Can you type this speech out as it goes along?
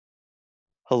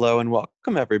Hello and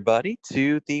welcome, everybody,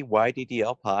 to the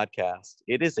YDDL podcast.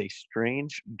 It is a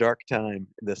strange, dark time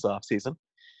this off season.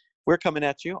 We're coming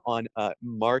at you on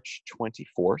March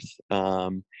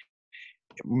 24th.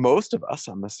 Most of us,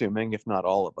 I'm assuming, if not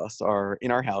all of us, are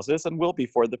in our houses and will be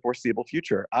for the foreseeable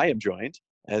future. I am joined,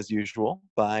 as usual,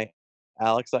 by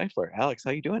Alex Eifler. Alex,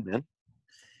 how you doing, man?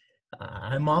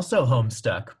 I'm also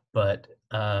homestuck, but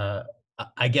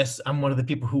I guess I'm one of the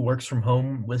people who works from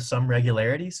home with some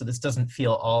regularity, so this doesn't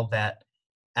feel all that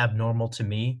abnormal to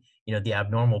me. The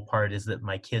abnormal part is that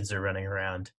my kids are running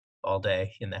around all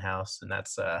day in the house, and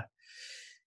that's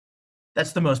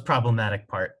the most problematic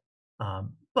part.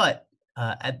 But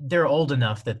they're old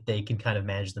enough that they can kind of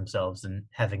manage themselves, and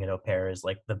having an au pair is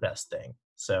like the best thing.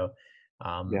 So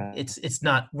Yeah. it's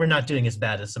not we're not doing as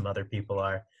bad as some other people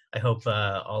are. I hope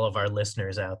all of our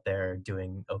listeners out there are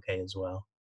doing okay as well.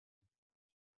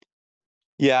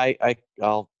 Yeah,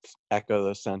 I'll echo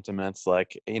those sentiments.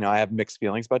 Like, I have mixed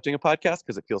feelings about doing a podcast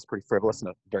because it feels pretty frivolous in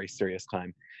a very serious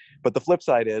time. But the flip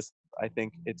side is, I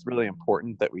think it's really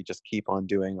important that we just keep on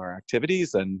doing our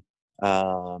activities and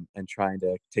trying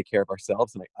to take care of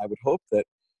ourselves. And I would hope that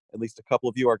at least a couple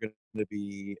of you are going to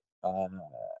be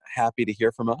happy to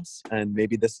hear from us. And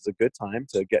maybe this is a good time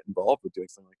to get involved with doing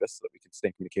something like this so that we can stay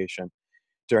in communication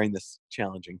during this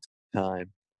challenging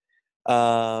time.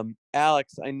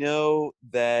 Alex, I know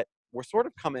that we're sort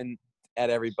of coming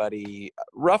at everybody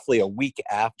roughly a week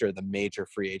after the major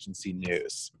free agency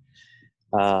news.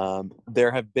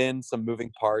 There have been some moving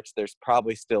parts. There's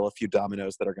probably still a few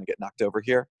dominoes that are going to get knocked over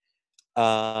here.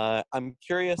 I'm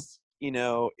curious,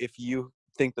 if you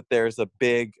think that there's a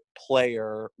big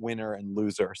player, winner, and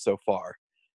loser so far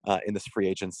in this free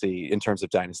agency in terms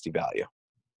of dynasty value.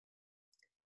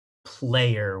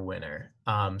 Player winner,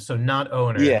 so not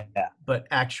owner, Yeah. but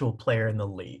actual player in the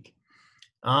league.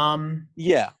 Um,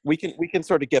 Yeah, we can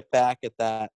sort of get back at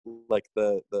that, like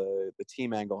the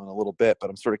team angle in a little bit,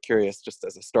 but I'm sort of curious, just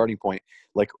as a starting point,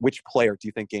 like which player do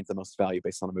you think gains the most value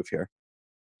based on the move here?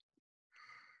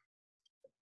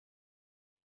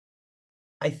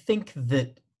 I think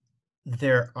that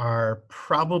there are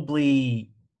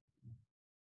probably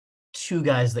two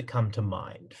guys that come to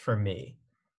mind for me.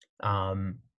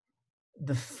 Um,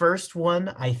 the first one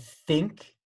I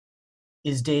think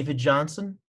is David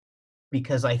Johnson,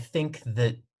 because I think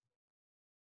that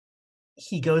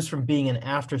he goes from being an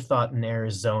afterthought in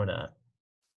Arizona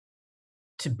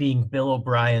to being Bill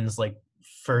O'Brien's like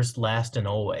first, last, and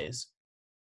always.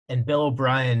 And Bill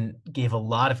O'Brien gave a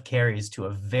lot of carries to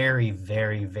a very,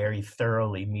 very, very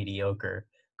thoroughly mediocre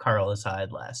Carlos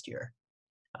Hyde last year,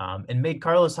 and made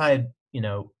Carlos Hyde,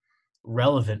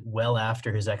 relevant well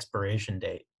after his expiration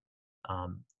date.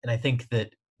 And I think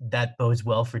that that bodes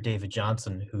well for David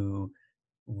Johnson, who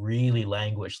really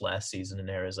languished last season in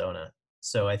Arizona.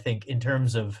 So I think in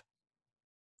terms of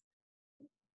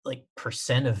like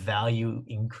percent of value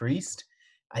increased,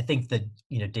 I think that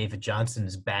David Johnson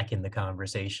is back in the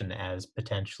conversation as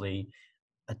potentially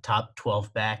a top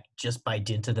 12 back just by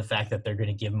dint of the fact that they're going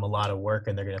to give him a lot of work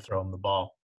and they're going to throw him the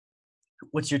ball.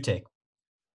 What's your take?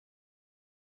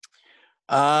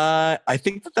 I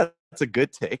think that that's a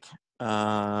good take.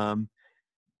 Um,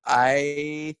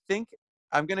 I think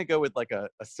I'm gonna go with like a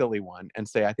silly one and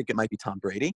say I think it might be Tom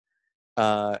Brady.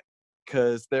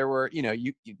 Because there were,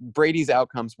 Brady's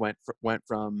outcomes went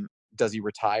from does he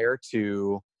retire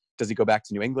to does he go back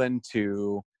to New England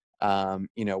to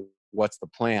what's the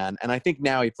plan? And I think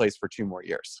now he plays for 2 more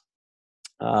years.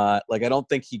 Like I don't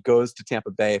think he goes to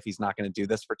Tampa Bay if he's not going to do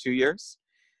this for 2 years.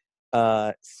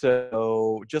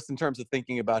 So just in terms of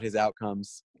thinking about his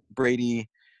outcomes, Brady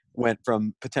went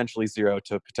from potentially zero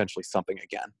to potentially something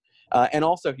again. And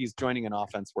also, he's joining an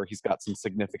offense where he's got some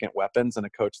significant weapons and a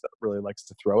coach that really likes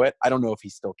to throw it. I don't know if he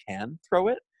still can throw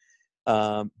it,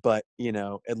 but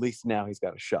at least now he's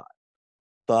got a shot.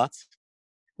 Thoughts?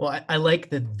 Well, I like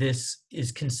that this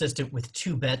is consistent with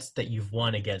two bets that you've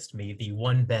won against me. The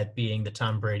one bet being that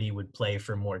Tom Brady would play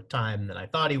for more time than I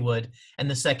thought he would, and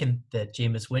the second that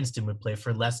Jameis Winston would play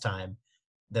for less time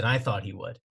than I thought he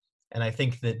would. And I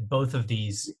think that both of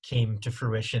these came to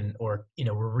fruition, or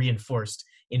were reinforced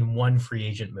in one free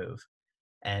agent move,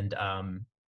 and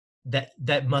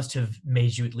that must have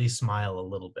made you at least smile a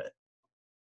little bit.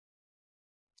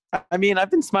 I mean, I've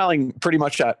been smiling pretty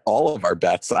much at all of our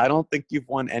bets. I don't think you've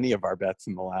won any of our bets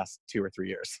in the last 2 or 3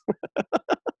 years.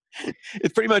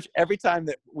 It's pretty much every time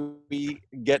that we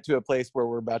get to a place where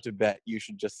we're about to bet, you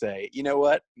should just say, you know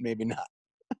what, maybe not.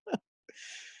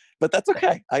 But that's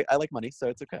okay. I like money, so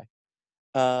it's okay.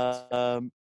 Um,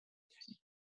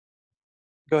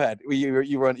 Go ahead.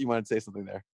 You wanted to say something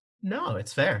there. No,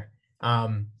 it's fair.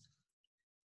 Um,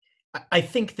 I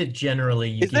think that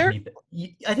generally Is there?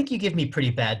 I think you give me pretty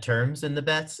bad terms in the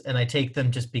bets, and I take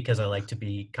them just because I like to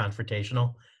be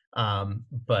confrontational.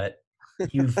 But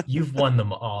you've won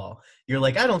them all. You're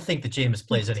like, I don't think that Jameis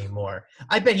plays anymore.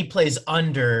 I bet he plays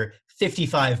under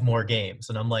 55 more games,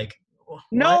 and I'm like,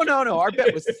 No, what? no, no. Our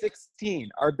bet was 16.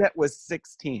 Our bet was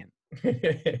 16.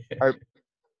 Our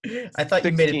I thought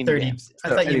you made it 16 30. games. I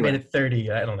So thought you made anyway, it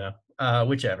 30. I don't know.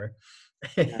 Whichever.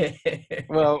 yeah.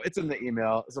 Well, it's in the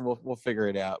email, so we'll figure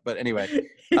it out. But anyway,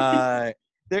 uh,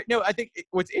 no, I think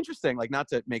what's interesting, like not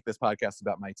to make this podcast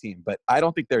about my team, but I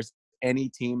don't think there's any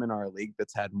team in our league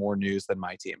that's had more news than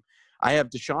my team. I have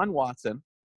Deshaun Watson,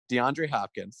 DeAndre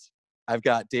Hopkins. I've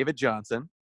got David Johnson.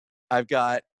 I've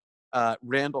got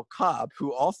Randall Cobb,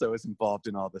 who also is involved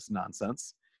in all this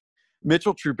nonsense.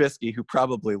 Mitchell Trubisky, who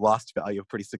probably lost value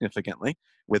pretty significantly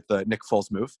with the Nick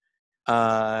Foles move.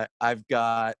 I've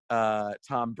got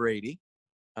Tom Brady.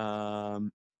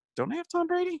 Don't I have Tom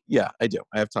Brady? Yeah, I do.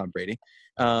 I have Tom Brady.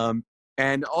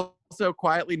 And also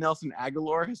quietly, Nelson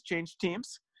Aguilar has changed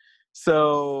teams.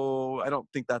 So I don't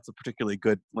think that's a particularly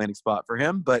good landing spot for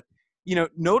him. But,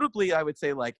 notably, I would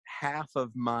say like half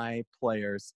of my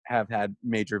players have had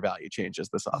major value changes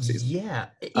this offseason. Yeah,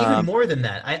 even Um, more than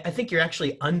that. I think you're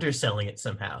actually underselling it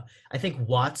somehow. I think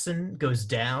Watson goes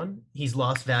down. He's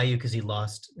lost value because he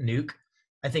lost Nuke.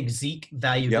 I think Zeke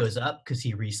value yep. goes up because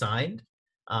he re-signed,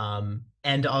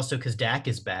 and also because Dak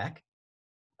is back,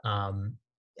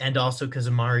 and also because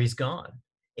Amari's gone.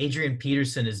 Adrian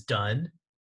Peterson is done.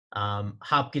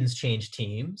 Hopkins changed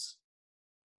teams.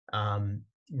 Um,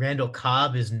 Randall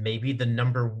Cobb is maybe the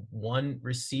number one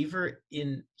receiver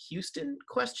in Houston?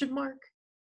 Question mark.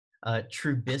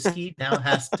 Trubisky now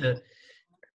has to.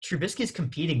 Trubisky's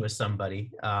competing with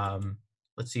somebody.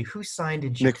 Let's see who signed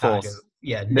in Nick Chicago. Foles.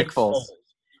 Yeah, Nick Nick Foles. Foles.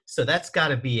 So that's got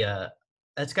to be a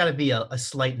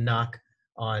slight knock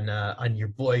on your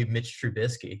boy Mitch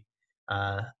Trubisky.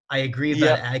 I agree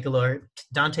about Yep. Aguilar.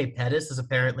 Dante Pettis is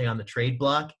apparently on the trade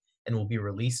block and will be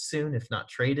released soon, if not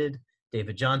traded.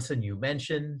 David Johnson, you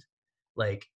mentioned.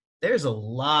 Like, there's a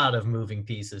lot of moving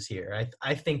pieces here.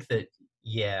 I think that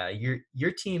yeah,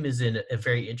 your team is in a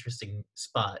very interesting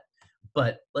spot.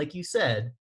 But like you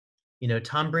said,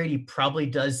 Tom Brady probably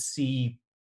does see,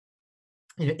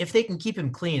 if they can keep him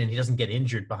clean and he doesn't get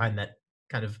injured behind that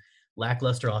kind of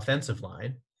lackluster offensive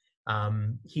line,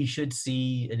 he should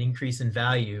see an increase in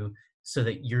value so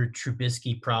that your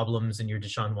Trubisky problems and your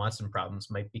Deshaun Watson problems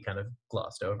might be kind of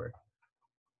glossed over.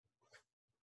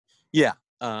 Yeah.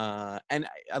 And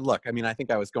look, I mean, I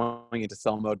think I was going into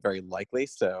sell mode very likely.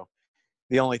 So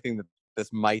the only thing that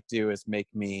this might do is make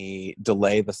me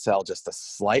delay the sell just a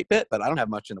slight bit, but I don't have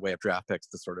much in the way of draft picks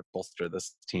to sort of bolster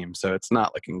this team. So it's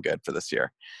not looking good for this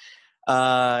year.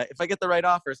 If I get the right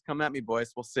offers, come at me,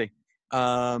 boys. We'll see.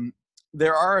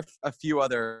 There are a few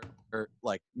other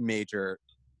like major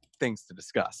things to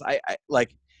discuss.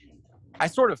 I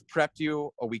sort of prepped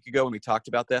you a week ago when we talked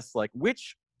about this. Like,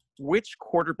 which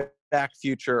quarterback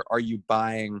future are you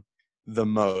buying the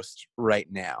most right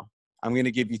now? I'm going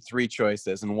to give you three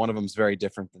choices, and one of them is very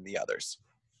different than the others.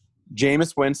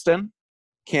 Jameis Winston,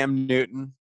 Cam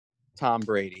Newton, Tom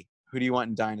Brady. Who do you want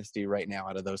in Dynasty right now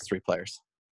out of those three players?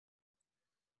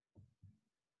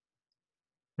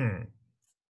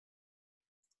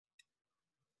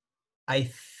 I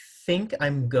think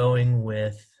I'm going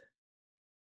with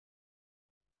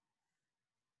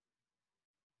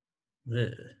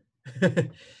the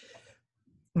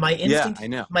my Yeah, instinct I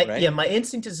know, my right? yeah, my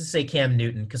instinct is to say Cam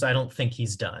Newton because I don't think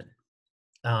he's done.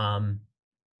 Um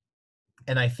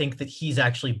and I think that he's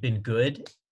actually been good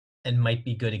and might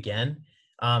be good again.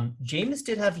 Jameis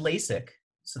did have LASIK,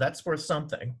 so that's worth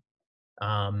something.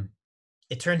 Um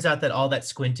it turns out that all that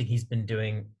squinting he's been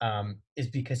doing is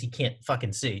because he can't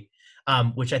fucking see,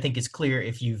 which I think is clear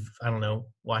if you've, I don't know,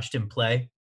 watched him play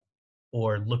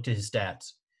or looked at his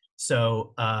stats.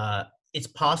 So it's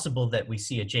possible that we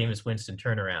see a Jameis Winston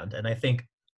turnaround. And I think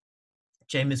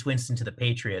Jameis Winston to the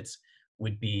Patriots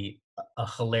would be a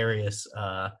hilarious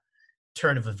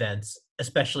turn of events,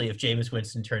 especially if Jameis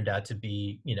Winston turned out to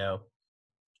be,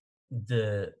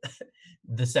 the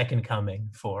the second coming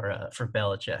for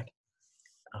Belichick.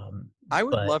 I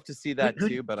would But love to see that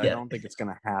too, but I yeah, don't think it's going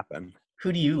to happen.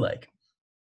 who do you like?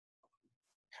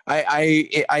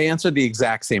 I answered the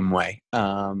exact same way,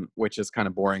 which is kind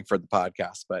of boring for the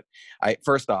podcast. But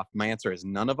first off, my answer is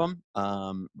none of them.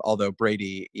 Although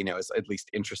Brady, is at least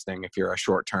interesting if you're a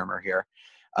short termer here.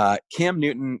 Cam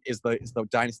Newton is the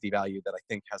dynasty value that I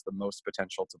think has the most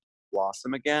potential to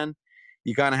blossom again.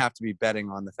 You kind of have to be betting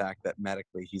on the fact that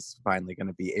medically he's finally going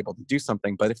to be able to do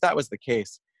something. But if that was the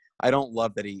case, I don't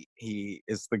love that he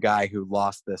is the guy who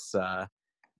lost this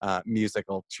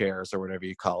musical chairs or whatever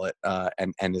you call it,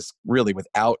 and is really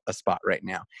without a spot right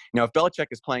now. Now, if Belichick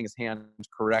is playing his hand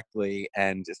correctly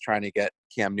and is trying to get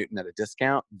Cam Newton at a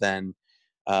discount, then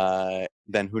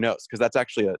who knows? Because that's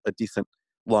actually a decent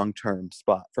long-term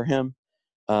spot for him.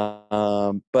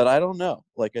 But I don't know.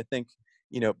 Like, I think,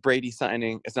 Brady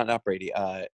signing, it's not Brady,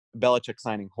 Belichick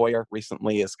signing Hoyer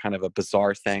recently is kind of a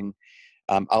bizarre thing.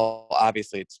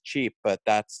 Obviously it's cheap, but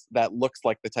that looks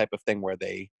like the type of thing where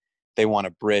they want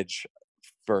to bridge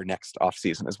for next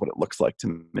offseason is what it looks like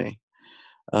to me.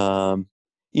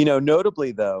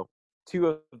 Notably though, two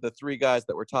of the three guys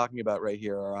that we're talking about right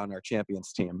here are on our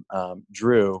champions team.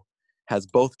 Drew has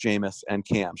both Jameis and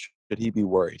Cam. Should he be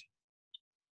worried?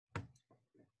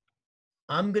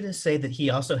 I'm going to say that he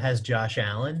also has Josh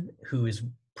Allen, who has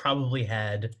probably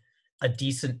had a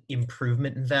decent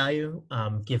improvement in value,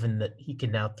 given that he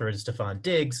can now throw to Stephon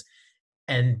Diggs,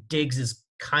 and Diggs is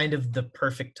kind of the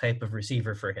perfect type of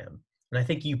receiver for him. And I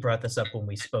think you brought this up when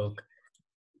we spoke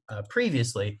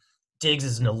previously. Diggs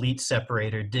is an elite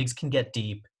separator. Diggs can get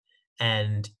deep,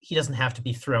 and he doesn't have to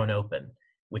be thrown open,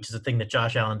 which is a thing that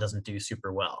Josh Allen doesn't do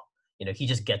super well. He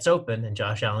just gets open, and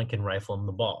Josh Allen can rifle him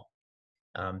the ball.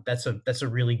 That's a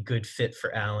really good fit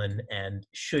for Allen and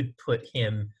should put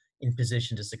him in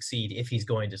position to succeed if he's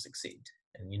going to succeed.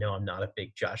 And I'm not a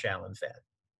big Josh Allen fan.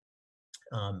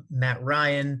 Matt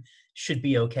Ryan should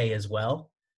be okay as well.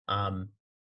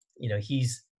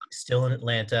 He's still in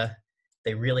Atlanta.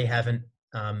 They really haven't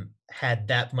had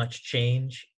that much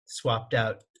change. Swapped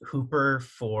out Hooper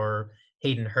for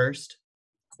Hayden Hurst,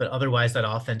 but otherwise that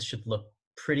offense should look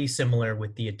pretty similar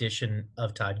with the addition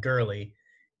of Todd Gurley,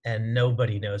 and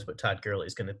nobody knows what Todd Gurley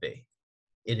is going to be.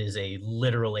 It is a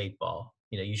literal 8-ball.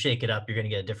 You shake it up, you're going to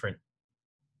get a different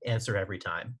answer every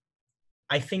time.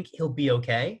 I think he'll be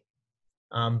okay,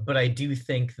 but I do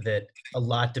think that a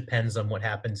lot depends on what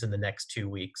happens in the next 2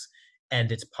 weeks,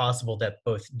 and it's possible that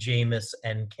both Jameis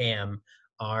and Cam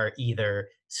are either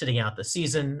sitting out the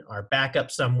season, are backup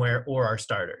somewhere, or are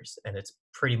starters, and it's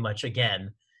pretty much,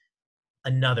 again,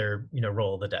 another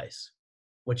roll of the dice.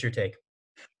 What's your take?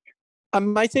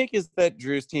 My take is that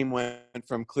Drew's team went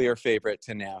from clear favorite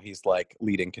to now he's like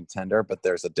leading contender, but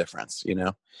there's a difference,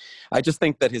 I just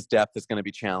think that his depth is going to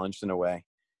be challenged in a way.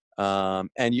 And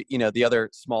the other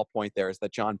small point there is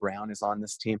that John Brown is on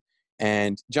this team,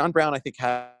 and John Brown, I think,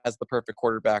 has the perfect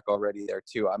quarterback already there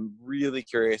too. I'm really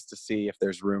curious to see if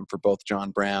there's room for both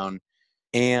John Brown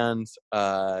and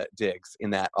Diggs in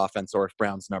that offense, or if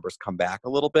Brown's numbers come back a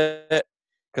little bit.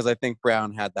 Because I think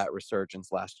Brown had that resurgence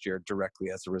last year directly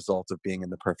as a result of being in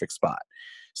the perfect spot.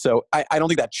 So I don't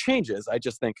think that changes. I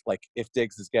just think, like, if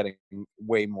Diggs is getting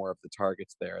way more of the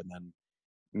targets there, then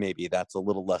maybe that's a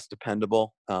little less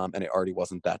dependable, and it already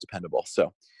wasn't that dependable.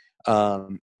 So,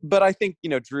 but I think,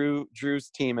 Drew's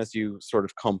team, as you sort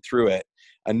of comb through it,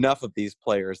 enough of these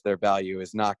players, their value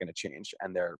is not going to change,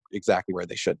 and they're exactly where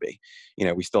they should be.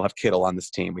 We still have Kittle on this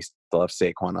team. We still have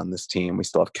Saquon on this team. We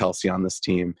still have Kelsey on this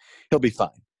team. He'll be fine.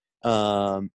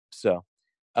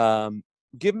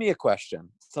 Give me a question,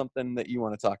 something that you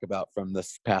want to talk about from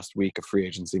this past week of free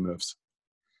agency moves.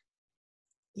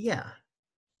 Yeah,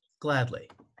 gladly.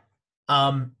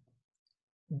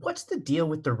 What's the deal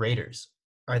with the Raiders?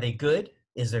 Are they good?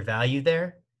 Is there value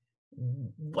there?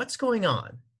 What's going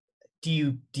on?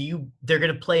 They're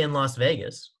going to play in Las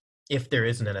Vegas if there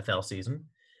is an NFL season.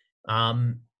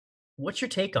 What's your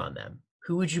take on them?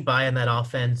 Who would you buy in that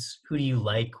offense? Who do you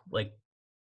like? Like,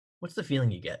 what's the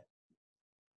feeling you get?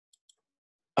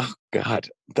 Oh God,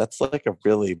 that's like a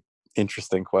really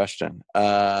interesting question.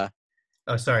 Oh,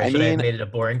 sorry. Should I have made it a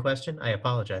boring question? I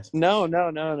apologize. No.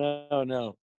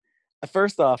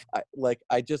 First off,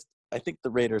 I think the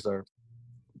Raiders are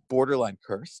borderline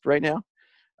cursed right now.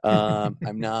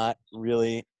 I'm not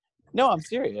really. No, I'm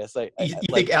serious. You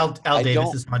think Al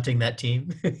Davis is hunting that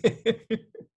team?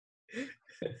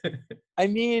 I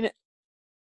mean,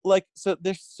 so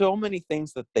there's so many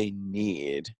things that they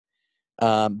need.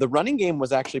 The running game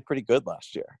was actually pretty good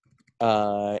last year.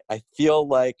 I feel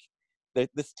like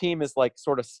this team is like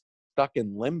sort of stuck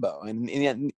in limbo, and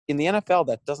in the NFL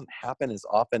that doesn't happen as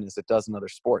often as it does in other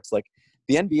sports. Like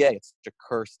the NBA, it's such a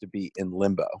curse to be in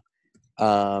limbo.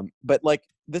 But like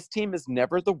this team is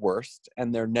never the worst,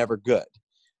 and they're never good.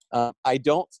 I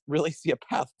don't really see a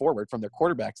path forward from their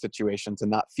quarterback situation to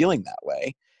not feeling that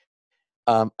way.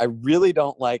 I really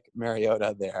don't like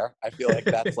Mariota there. I feel like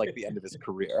that's like the end of his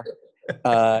career.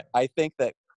 I think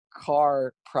that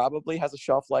Carr probably has a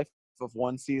shelf life of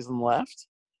one season left.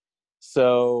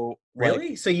 So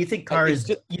really? So you think Carr is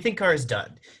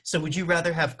done? So would you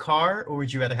rather have Carr or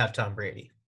would you rather have Tom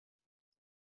Brady?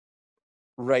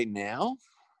 Right now,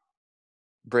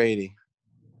 Brady.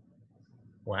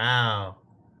 Wow.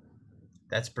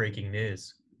 That's breaking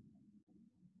news.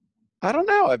 I don't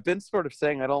know. I've been sort of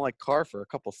saying I don't like Carr for a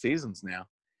couple seasons now.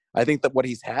 I think that what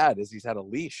he's had is he's had a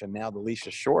leash, and now the leash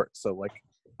is short. So like,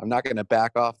 I'm not going to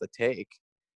back off the take.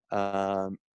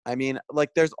 I mean, like,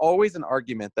 there's always an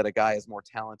argument that a guy is more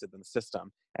talented than the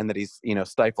system, and that he's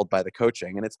stifled by the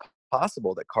coaching. And it's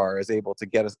possible that Carr is able to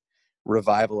get a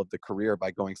revival of the career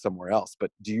by going somewhere else.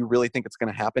 But do you really think it's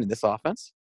going to happen in this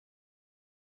offense?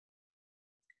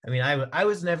 I mean, I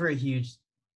was never a huge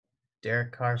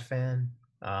Derek Carr fan.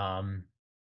 Um,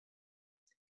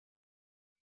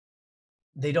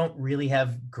 they don't really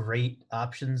have great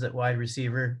options at wide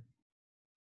receiver.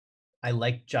 I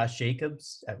like Josh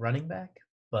Jacobs at running back,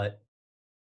 but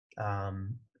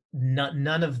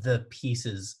none of the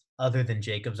pieces other than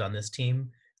Jacobs on this team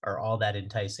are all that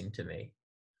enticing to me.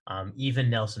 Even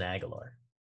Nelson Aguilar.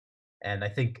 And I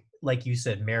think, like you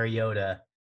said, Mariota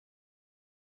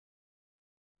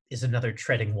is another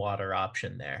treading water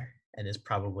option there and is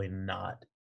probably not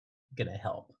going to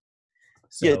help.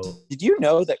 Yeah. So Did you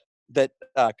know that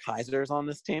Kaiser's on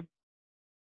this team?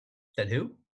 that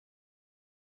who?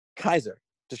 Kaiser,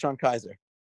 DeShone Kizer.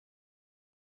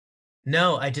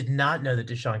 No, I did not know that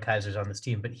DeShone Kaiser's on this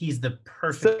team, but he's the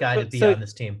perfect guy to be So on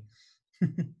this team.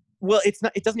 well, it's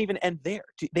not. It doesn't even end there.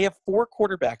 They have 4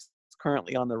 quarterbacks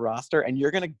currently on the roster, and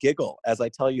you're going to giggle as I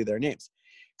tell you their names.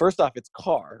 First off, it's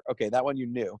Carr. Okay, that one you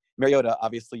knew. Mariota,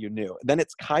 obviously you knew. Then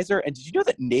it's Kaiser, and did you know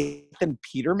that Nathan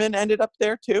Peterman ended up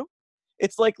there too?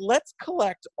 It's like, let's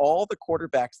collect all the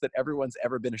quarterbacks that everyone's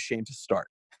ever been ashamed to start,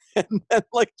 and then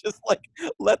just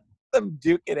let them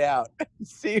duke it out and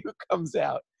see who comes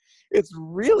out. It's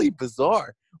really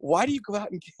bizarre. Why do you go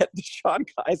out and get DeShone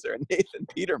Kizer and Nathan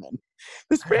Peterman?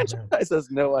 This I don't know. franchise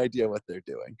has no idea what they're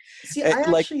doing. See, I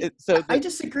Like, actually, so I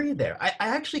disagree there. I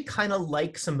actually kind of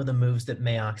like some of the moves that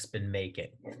Mayock's been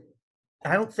making.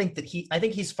 I don't think that I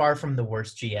think he's far from the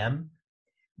worst GM,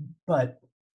 but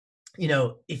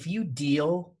if you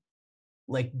deal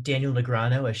like Daniel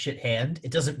Negreanu a shit hand,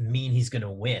 it doesn't mean he's going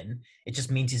to win. It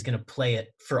just means he's going to play it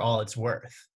for all it's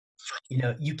worth.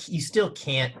 You still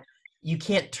can't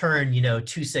turn 2-6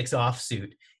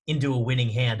 offsuit into a winning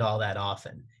hand all that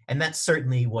often, and that's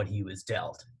certainly what he was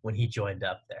dealt when he joined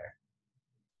up there.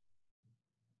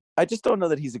 I just don't know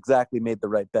that he's exactly made the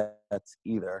right bets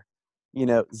either.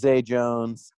 Zay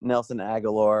Jones, Nelson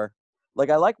Aguilar. Like,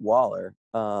 I like Waller.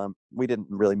 We didn't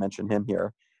really mention him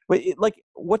here. But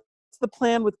what's the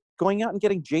plan with going out and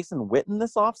getting Jason Witten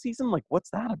this offseason? Like, what's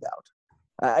that about?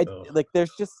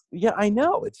 There's just, yeah, I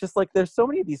know. It's just like there's so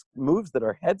many of these moves that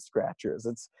are head scratchers.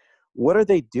 It's, what are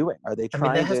they doing? Are they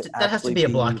trying that has to be a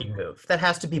blocking move. That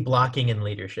has to be blocking and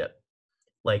leadership.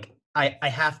 Like, I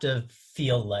have to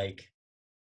feel like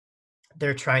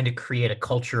they're trying to create a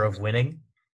culture of winning.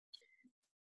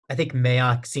 I think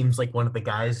Mayock seems like one of the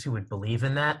guys who would believe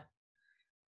in that.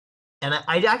 And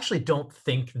I actually don't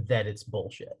think that it's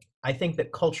bullshit. I think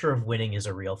that culture of winning is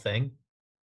a real thing.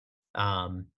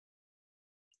 And,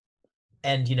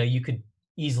 you could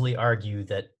easily argue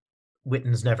that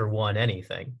Witten's never won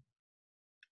anything.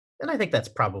 And I think that's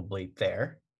probably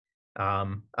fair.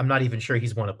 I'm not even sure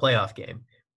he's won a playoff game.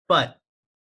 But,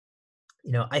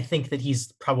 I think that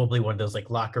he's probably one of those like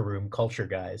locker room culture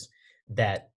guys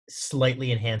that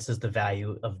slightly enhances the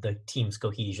value of the team's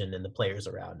cohesion and the players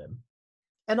around him.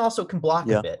 And also can block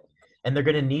a bit. And they're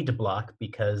going to need to block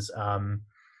because,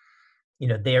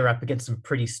 they are up against some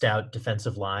pretty stout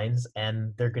defensive lines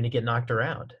and they're going to get knocked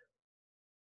around.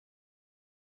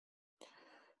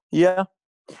 Yeah.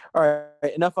 All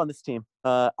right. Enough on this team.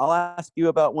 I'll ask you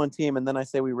about one team and then I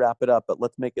say we wrap it up, but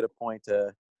let's make it a point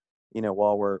to,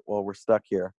 while we're stuck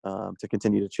here, to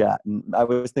continue to chat. And I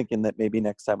was thinking that maybe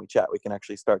next time we chat, we can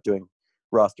actually start doing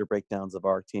roster breakdowns of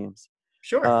our teams.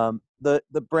 Sure. The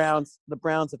Browns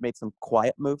have made some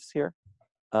quiet moves here.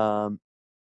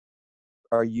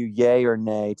 Are you yay or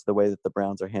nay to the way that the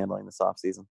Browns are handling this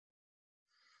offseason?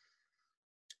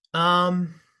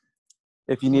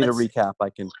 If you need a recap, I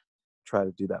can try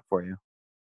to do that for you.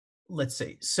 Let's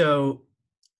see. So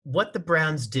what the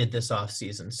Browns did this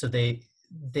offseason, so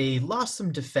they lost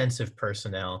some defensive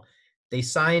personnel. They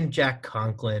signed Jack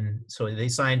Conklin, so they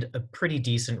signed a pretty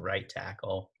decent right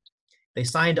tackle. They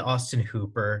signed Austin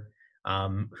Hooper,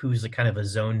 who's a kind of a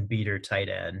zone beater tight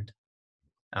end.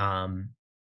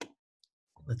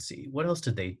 Let's see. What else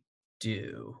did they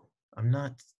do? I'm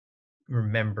not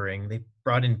remembering. They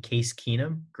brought in Case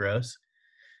Keenum. Gross.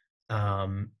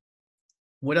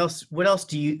 What else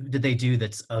did they do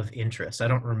that's of interest? I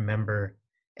don't remember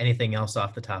anything else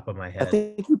off the top of my head.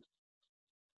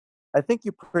 I think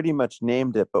you pretty much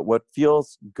named it, but what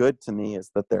feels good to me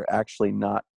is that they're actually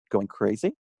not going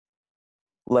crazy.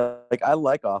 Like I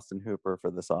like Austin Hooper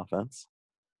for this offense.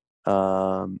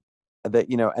 That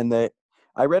and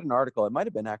I read an article. It might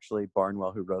have been actually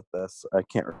Barnwell who wrote this. I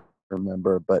can't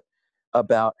remember, but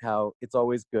about how it's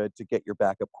always good to get your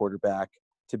backup quarterback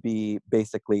to be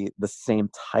basically the same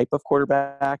type of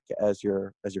quarterback as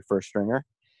your first stringer.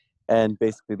 And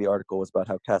basically, the article was about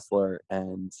how Kessler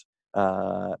and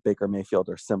Baker Mayfield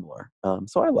are similar.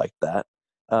 So I like that.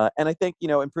 And I think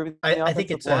improving the I think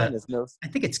offensive it's line is no. I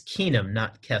think it's Keenum,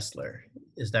 not Kessler.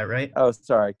 Is that right? Oh,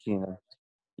 sorry, Keenan.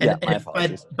 Yeah, And my if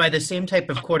apologies. by the same type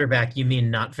of quarterback you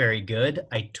mean not very good,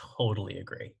 I totally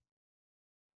agree.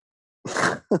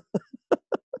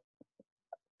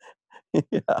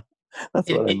 Yeah, that's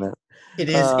It, what I it meant.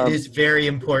 it Um, is very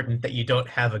important that you don't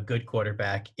have a good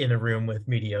quarterback in a room with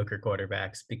mediocre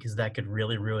quarterbacks because that could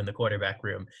really ruin the quarterback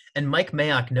room. And Mike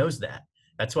Mayock knows that.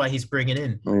 That's why he's bringing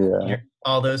in yeah,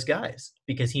 all those guys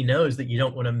because he knows that you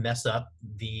don't want to mess up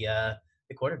the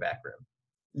quarterback room.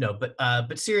 No,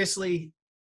 but seriously,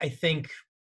 I think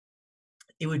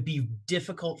it would be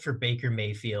difficult for Baker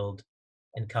Mayfield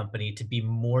and company to be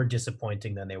more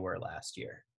disappointing than they were last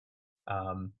year.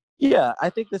 Um, yeah. I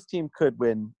think this team could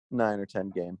win 9 or 10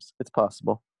 games. It's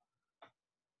possible.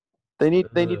 They need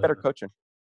better coaching.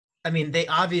 I mean, they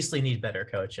obviously need better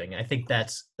coaching. I think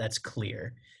that's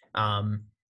clear. Um,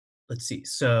 let's see.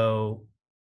 So,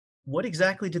 what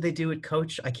exactly did they do at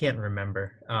coach? I can't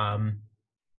remember.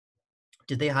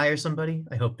 Did they hire somebody?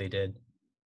 I hope they did.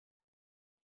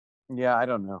 Yeah, I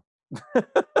don't know.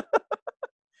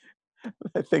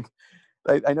 I think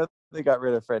I know they got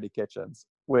rid of Freddie Kitchens,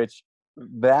 which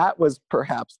that was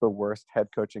perhaps the worst head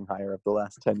coaching hire of the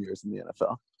last 10 years in the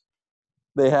NFL.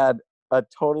 They had a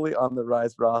totally on the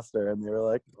rise roster, and they were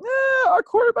like, our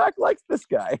quarterback likes this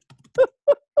guy.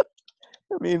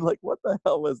 I mean, like, what the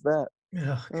hell was that?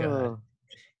 Oh God. Oh.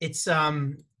 It's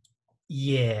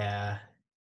yeah.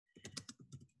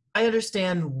 I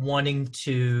understand wanting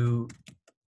to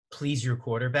please your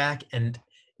quarterback and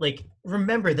like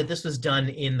remember that this was done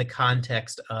in the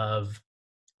context of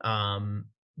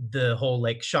the whole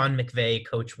like Sean McVay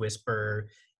coach whisper,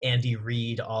 Andy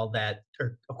Reid, all that,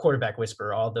 or a quarterback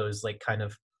whisper, all those like kind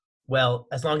of, well,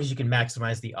 as long as you can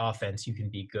maximize the offense, you can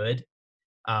be good.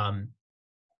 Um,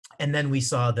 and then we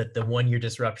saw that the 1 year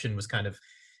disruption was kind of,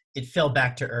 it fell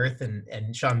back to earth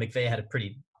and Sean McVay had a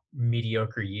pretty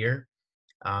mediocre year.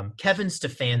 Kevin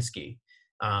Stefanski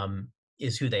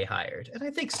is who they hired. And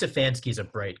I think Stefanski's a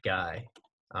bright guy.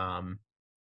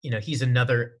 He's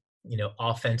another,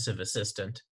 offensive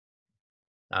assistant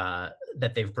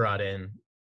that they've brought in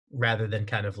rather than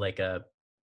kind of like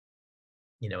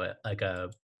like a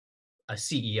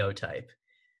CEO type.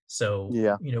 So,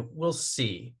 Yeah. we'll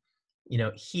see.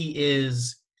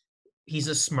 He's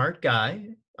a smart guy.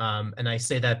 And I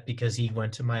say that because he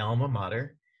went to my alma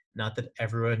mater. Not that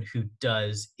everyone who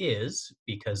does is,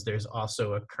 because there's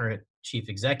also a current chief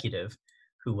executive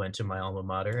who went to my alma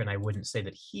mater, and I wouldn't say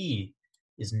that he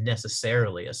is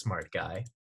necessarily a smart guy,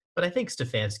 but I think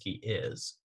Stefanski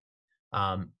is.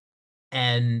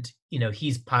 And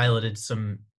he's piloted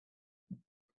some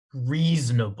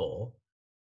reasonable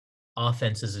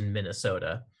offenses in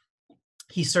Minnesota.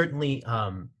 He certainly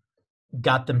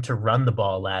got them to run the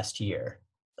ball last year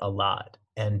a lot.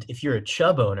 And if you're a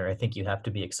Chubb owner, I think you have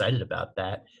to be excited about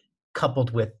that.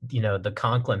 Coupled with, the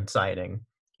Conklin signing,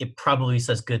 it probably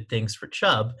says good things for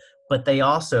Chubb, but they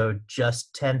also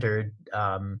just tendered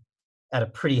at a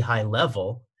pretty high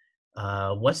level.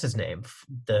 What's his name?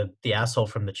 The asshole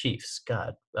from the Chiefs.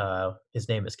 God, his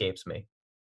name escapes me.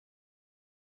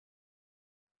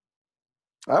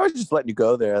 I was just letting you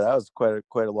go there. That was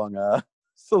quite a long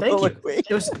soliloquy. Thank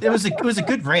you. It was a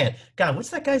good rant. God, what's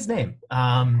that guy's name?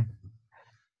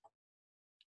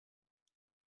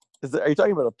 Are you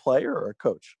talking about a player or a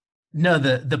coach? No,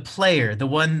 the player, the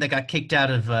one that got kicked out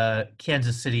of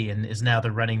Kansas City and is now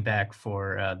the running back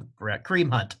for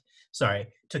Kareem Hunt. Sorry,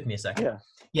 took me a second. Yeah.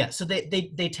 Yeah, so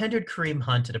they tendered Kareem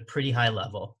Hunt at a pretty high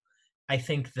level. I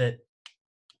think that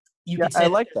you could say I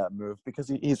like that move because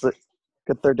he's a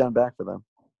good third down back for them.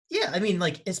 Yeah, I mean,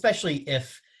 like especially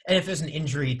if there's an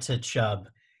injury to Chubb,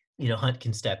 Hunt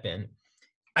can step in.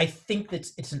 I think that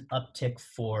it's an uptick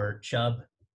for Chubb.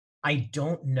 I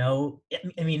don't know.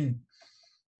 I mean,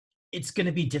 it's going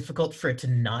to be difficult for it to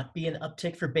not be an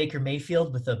uptick for Baker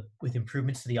Mayfield with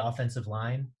improvements to the offensive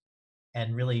line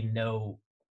and really no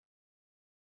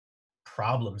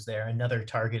problems there. Another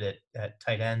target at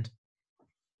tight end.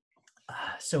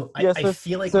 I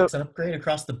feel like it's an upgrade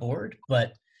across the board,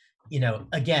 but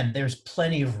again, there's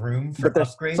plenty of room for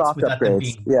upgrades without them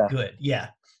being good. Yeah.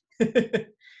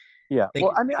 Yeah.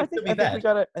 Well, I mean, I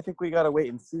think we gotta wait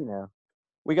and see now.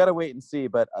 We gotta wait and see,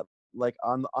 but like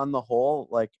on the whole,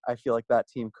 like I feel like that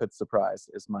team could surprise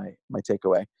is my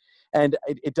takeaway. And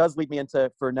it does lead me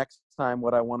into for next time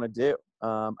what I want to do.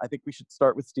 I think we should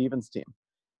start with Steven's team.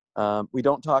 We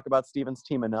don't talk about Steven's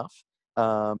team enough.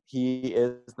 He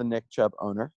is the Nick Chubb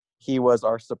owner. He was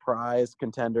our surprise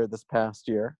contender this past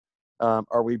year.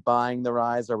 Are we buying the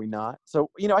rise? Are we not? So,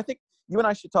 I think you and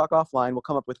I should talk offline. We'll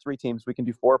come up with 3 teams. We can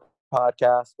do 4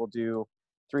 podcasts. We'll do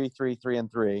 3, 3, 3,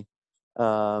 and 3,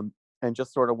 and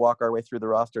just sort of walk our way through the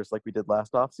rosters like we did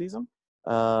last offseason.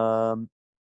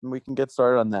 And we can get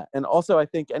started on that. And also, I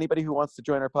think anybody who wants to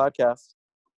join our podcast,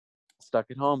 stuck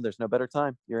at home, there's no better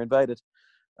time. You're invited.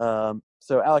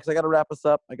 So, Alex, I got to wrap us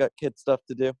up. I got kid stuff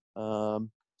to do.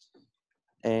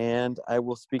 And I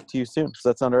will speak to you soon. Does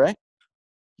that sound all right?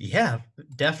 Yeah,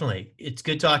 definitely. It's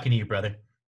good talking to you, brother.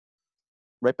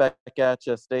 Right back at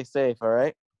you. Stay safe, all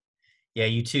right? Yeah,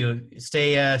 you too.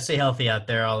 Stay healthy out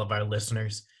there, all of our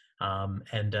listeners. And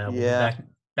we'll be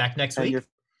back next and week. Your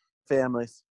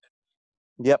families.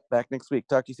 Yep, back next week.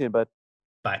 Talk to you soon, bud.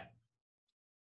 Bye.